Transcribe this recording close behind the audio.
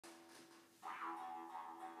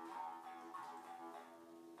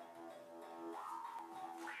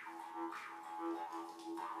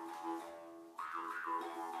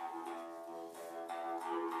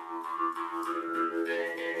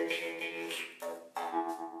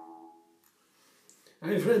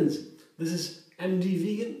Hi friends, this is MD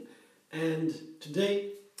Vegan, and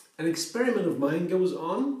today an experiment of mine goes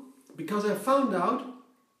on because I found out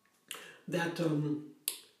that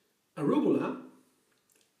arugula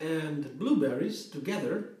and blueberries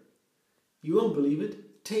together, you won't believe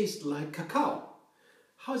it, taste like cacao.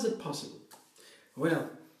 How is it possible? Well,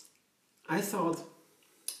 I thought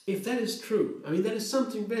if that is true, I mean that is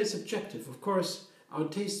something very subjective. Of course, our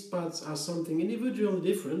taste buds are something individually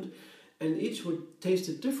different, and each would taste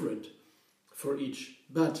it different for each.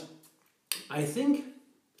 But I think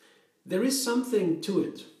there is something to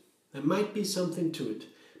it. There might be something to it.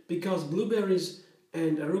 Because blueberries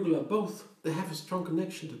and arugula both, they have a strong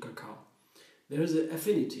connection to cacao. There is an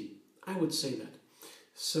affinity, I would say that.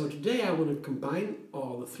 So today I want to combine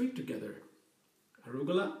all the three together.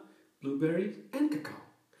 Arugula, blueberries and cacao.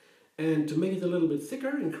 And to make it a little bit thicker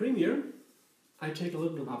and creamier, I take a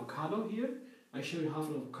little bit of avocado here. I show you half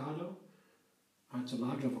an avocado. It's a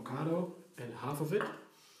large avocado and half of it.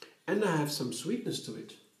 And I have some sweetness to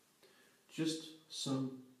it. Just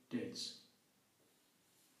some dates.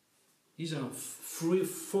 These are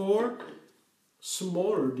four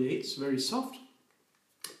smaller dates, very soft.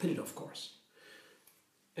 Pitted, of course.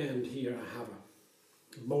 And here I have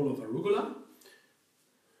a bowl of arugula.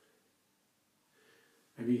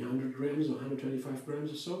 Maybe 100 grams or 125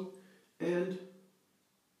 grams or so. And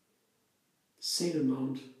same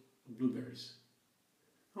amount of blueberries.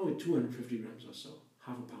 Only 250 grams or so,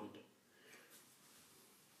 half a pound.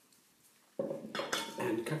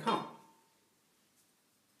 And cacao.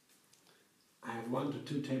 I have 1 to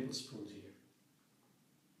 2 tablespoons here.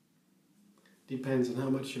 Depends on how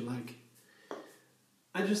much you like.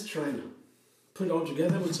 I just try now. Put it all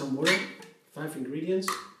together with some water. 5 ingredients.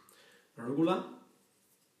 Arugula.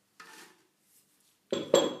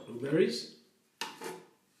 Blueberries.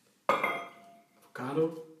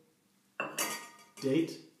 Avocado.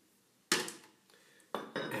 Date.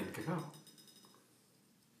 And cacao.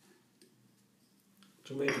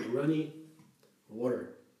 To make it runny,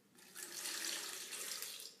 water.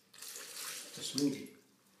 It's a smoothie.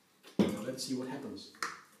 Now let's see what happens.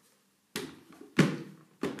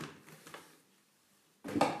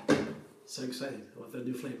 So excited about the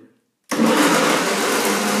new flavor.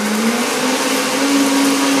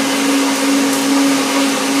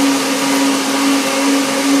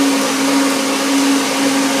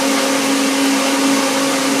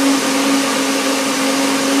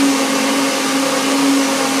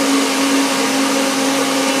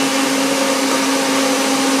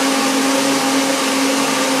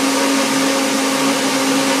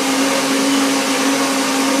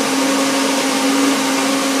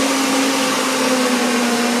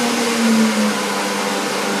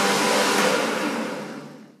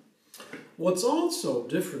 What's also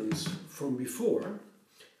different from before,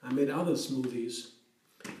 I made other smoothies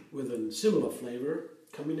with a similar flavor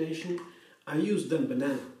combination. I used then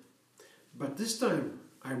banana, but this time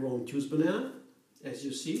I won't use banana. As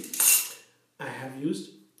you see, I have used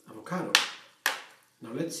avocado.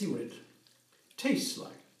 Now let's see what it tastes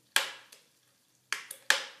like.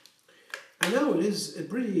 I know it is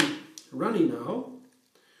pretty runny now,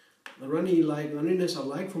 the runniness I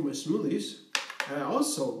like from my smoothies. I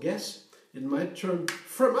also guess it might turn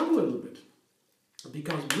firm up a little bit,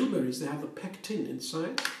 because blueberries, they have a pectin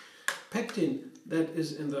inside. Pectin that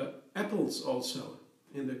is in the apples also,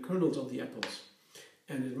 in the kernels of the apples.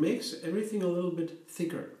 And it makes everything a little bit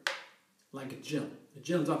thicker, like a gel. It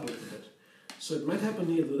gels up a little bit. So it might happen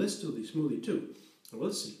here to this smoothie too.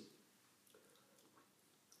 We'll see.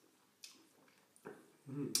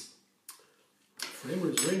 Flavor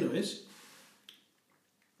is very nice.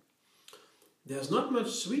 There's not much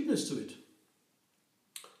sweetness to it.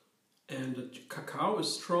 And the cacao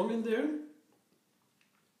is strong in there.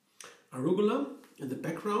 Arugula in the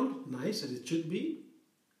background, nice as it should be.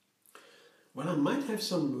 Well, I might have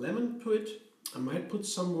some lemon to it. I might put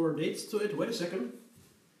some more dates to it. Wait a second.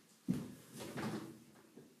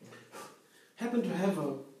 Happen to have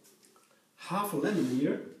half a lemon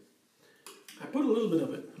here. I put a little bit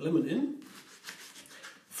of it, lemon in.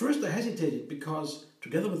 First I hesitated because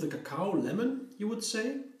together with the cacao, lemon, you would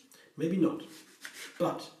say? Maybe not.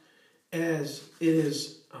 But as it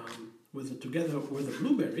is together with the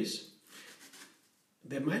blueberries,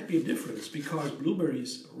 there might be a difference because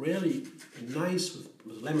blueberries are really nice with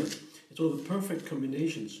lemon. It's one of the perfect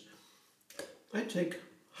combinations. I take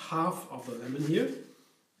half of the lemon here.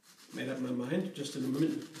 Made up my mind just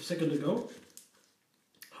a second ago.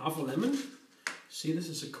 Half a lemon. See, this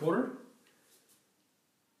is a quarter.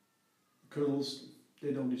 Kernels,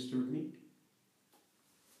 they don't disturb me.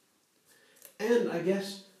 And I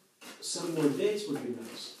guess some more dates would be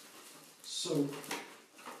nice. So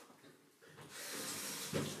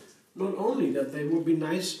not only that they would be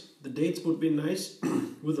nice, the dates would be nice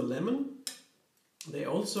with the lemon, they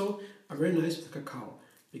also are very nice with cacao,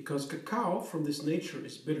 because cacao from this nature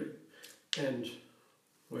is bitter. And,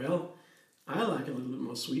 well, I like a little bit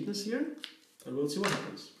more sweetness here, and we'll see what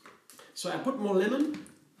happens. So I put more lemon,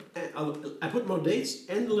 I put more dates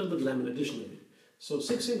and a little bit lemon additionally. So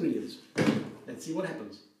 6 ingredients. Let's see what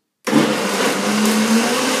happens.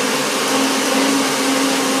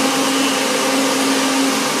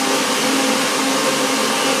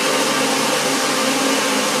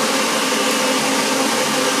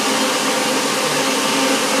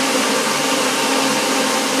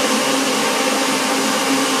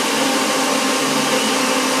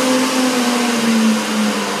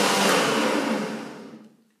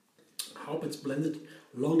 I hope it's blended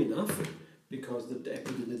long enough, because the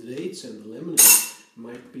dates and the lemon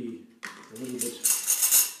might be a little bit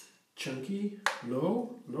chunky.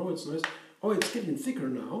 No, it's nice. Oh, it's getting thicker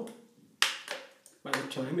now. By the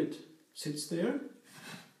time it sits there,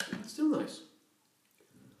 it's still nice.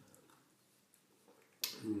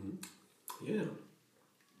 Yeah,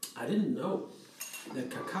 I didn't know that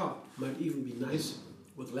cacao might even be nice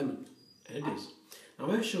with lemon, and it is. Now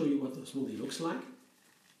I'll show you what the smoothie looks like.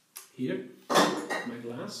 Here, my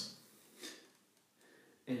glass,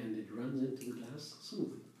 and it runs into the glass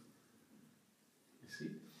smooth. You see?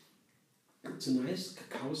 It's a nice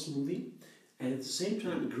cacao smoothie, and at the same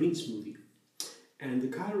time a green smoothie. And the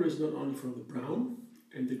color is not only from the brown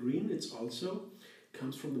and the green, it's also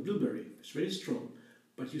comes from the blueberry. It's very strong,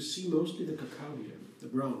 but you see mostly the cacao here, the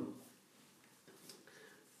brown.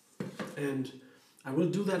 And I will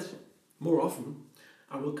do that more often.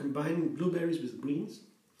 I will combine blueberries with greens,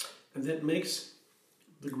 and that makes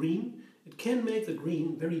the green, it can make the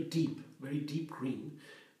green very deep green,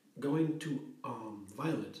 going to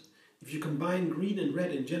violet. If you combine green and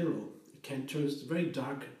red in general, it can turn very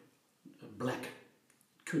dark black.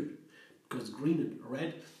 It could, because green and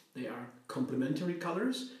red, they are complementary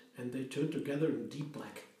colors, and they turn together in deep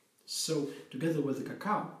black. So together with the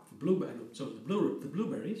cacao, the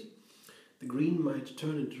blueberries, the green might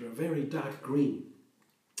turn into a very dark green.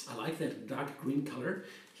 I like that dark green color.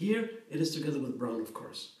 Here it is together with brown, of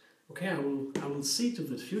course. Okay, I will see to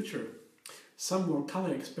the future some more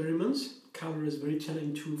color experiments. Color is very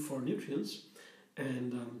telling too for nutrients.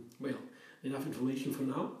 And well, enough information for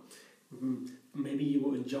now. Maybe you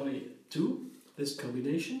will enjoy it too, this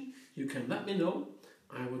combination. You can let me know.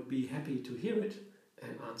 I would be happy to hear it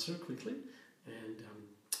and answer quickly. And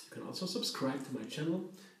you can also subscribe to my channel.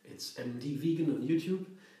 It's MD Vegan on YouTube.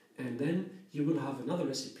 And then you will have another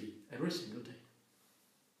recipe every single day.